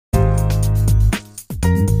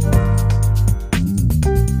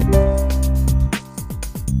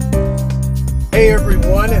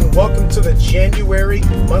everyone, and welcome to the January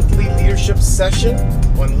monthly leadership session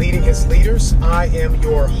on Leading His Leaders. I am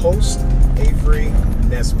your host, Avery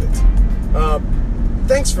Nesbitt.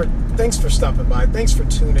 Thanks for stopping by. Thanks for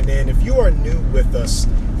tuning in. If you are new with us,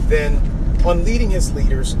 then on Leading His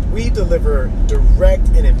Leaders, we deliver direct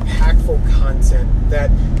and impactful content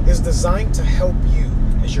that is designed to help you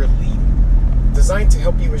as you're leading. Designed to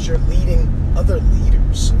help you as you're leading other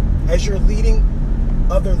leaders. As you're leading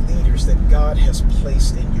other leaders that God has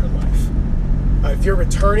placed in your life. If you're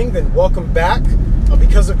returning, then welcome back.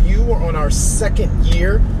 Because of you, we're on our second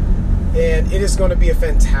year, and it is going to be a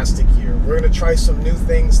fantastic year. We're going to try some new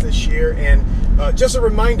things this year, and just a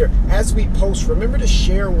reminder, as we post, remember to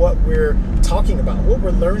share what we're talking about, what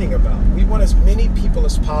we're learning about. We want as many people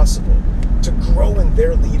as possible to grow in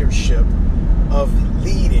their leadership of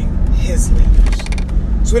leading His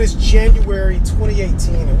leaders. So it is January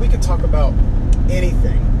 2018, and we can talk about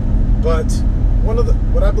anything, but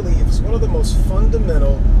what I believe is one of the most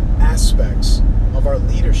fundamental aspects of our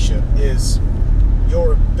leadership is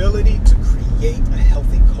your ability to create a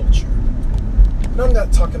healthy culture. And I'm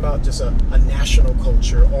not talking about just a national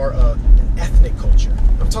culture or an ethnic culture.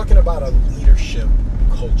 I'm talking about a leadership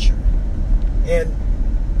culture. And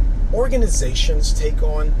organizations take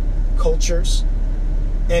on cultures,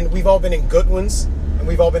 and we've all been in good ones, and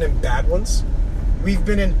we've all been in bad ones. We've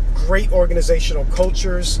been in great organizational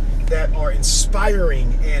cultures that are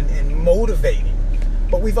inspiring and motivating.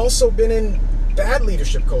 But we've also been in bad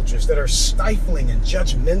leadership cultures that are stifling and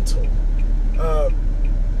judgmental.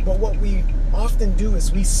 But what we often do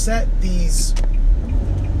is we set these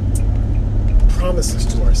promises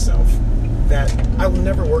to ourselves that I will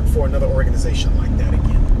never work for another organization like that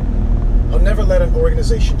again. I'll never let an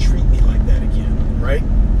organization treat me like that again, right?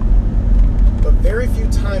 But very few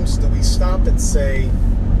times do we stop and say,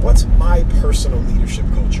 what's my personal leadership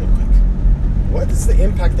culture like? What is the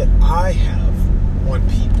impact that I have on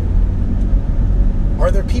people?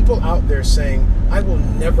 Are there people out there saying, I will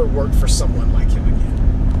never work for someone like him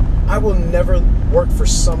again? I will never work for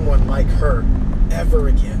someone like her ever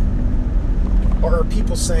again? Or are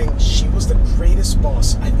people saying, she was the greatest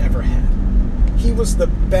boss I've ever had? He was the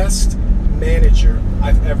best manager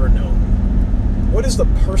I've ever known. What is the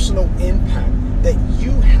personal impact that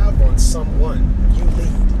you have on someone you lead?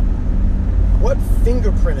 What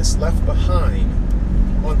fingerprint is left behind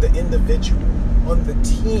on the individual, on the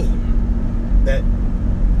team that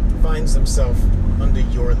finds themselves under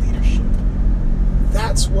your leadership?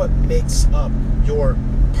 That's what makes up your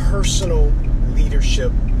personal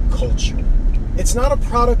leadership culture. It's not a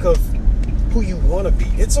product of who you want to be.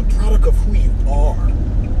 It's a product of who you are.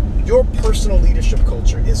 Your personal leadership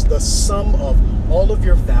culture is the sum of all of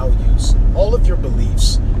your values, all of your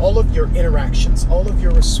beliefs, all of your interactions, all of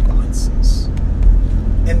your responses.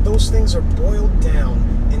 And those things are boiled down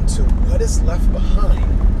into what is left behind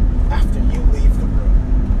after you leave the room.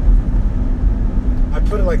 I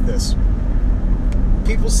put it like this.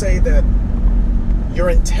 People say that your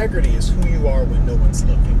integrity is who you are when no one's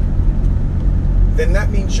looking. Then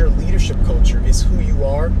that means your leadership culture is who you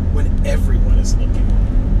are when everyone is looking.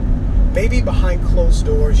 Maybe behind closed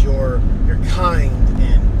doors, you're kind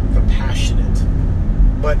and compassionate,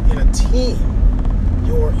 but in a team,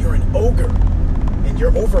 you're an ogre and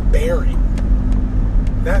you're overbearing.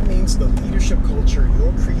 That means the leadership culture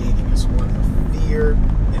you're creating is one of fear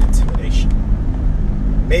and intimidation.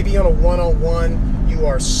 Maybe on a one-on-one, you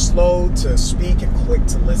are slow to speak and quick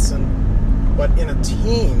to listen, but in a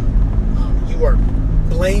team, you are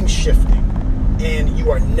blame shifting and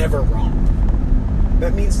you are never wrong.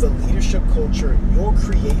 That means the leadership culture you're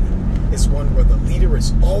creating is one where the leader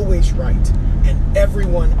is always right and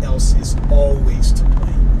everyone else is always to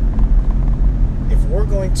blame. If we're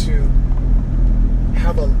going to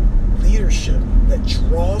have a leadership that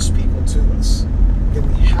draws people to us,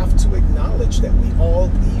 then we have to acknowledge that we all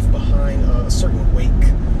leave behind a certain wake,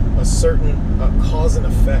 a certain cause and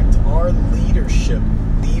effect. Our leadership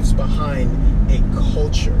leaves behind a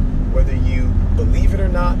culture, whether you believe it or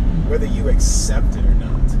not, whether you accept it or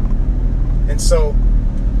not. And so,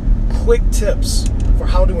 quick tips for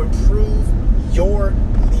how to improve your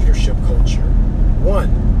leadership culture.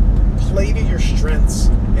 1, play to your strengths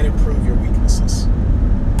and improve your weaknesses.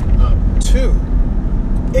 2,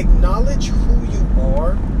 acknowledge who you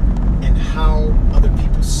are and how other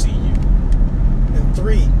people see you. And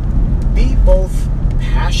 3, be both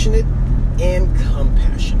passionate and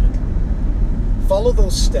compassionate. Follow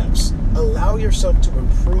those steps. Allow yourself to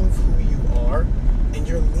improve who you are, and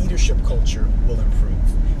your leadership culture will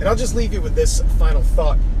improve. And I'll just leave you with this final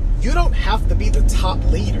thought. You don't have to be the top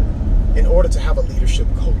leader in order to have a leadership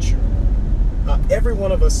culture. Every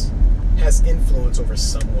one of us has influence over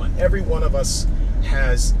someone. Every one of us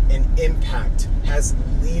has an impact, has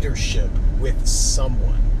leadership with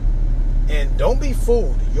someone. And don't be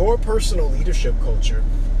fooled. Your personal leadership culture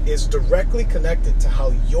is directly connected to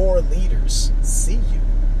how your leaders see you.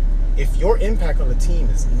 If your impact on the team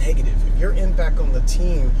is negative, if your impact on the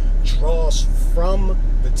team draws from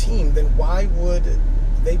the team, then why would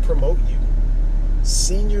they promote you?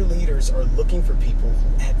 Senior leaders are looking for people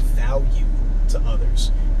who add value to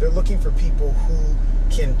others. They're looking for people who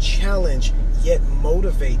can challenge yet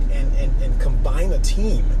motivate and combine a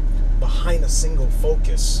team behind a single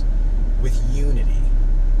focus with unity.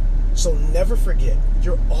 So never forget,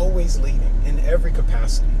 you're always leading in every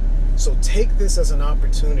capacity. So take this as an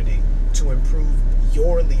opportunity to improve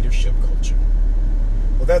your leadership culture.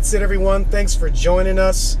 Well, that's it, everyone. Thanks for joining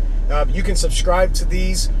us. You can subscribe to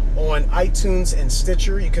these on iTunes and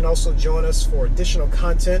Stitcher. You can also join us for additional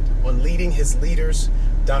content on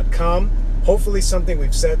leadinghisleaders.com. Hopefully something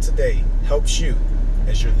we've said today helps you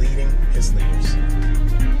as you're leading his leaders.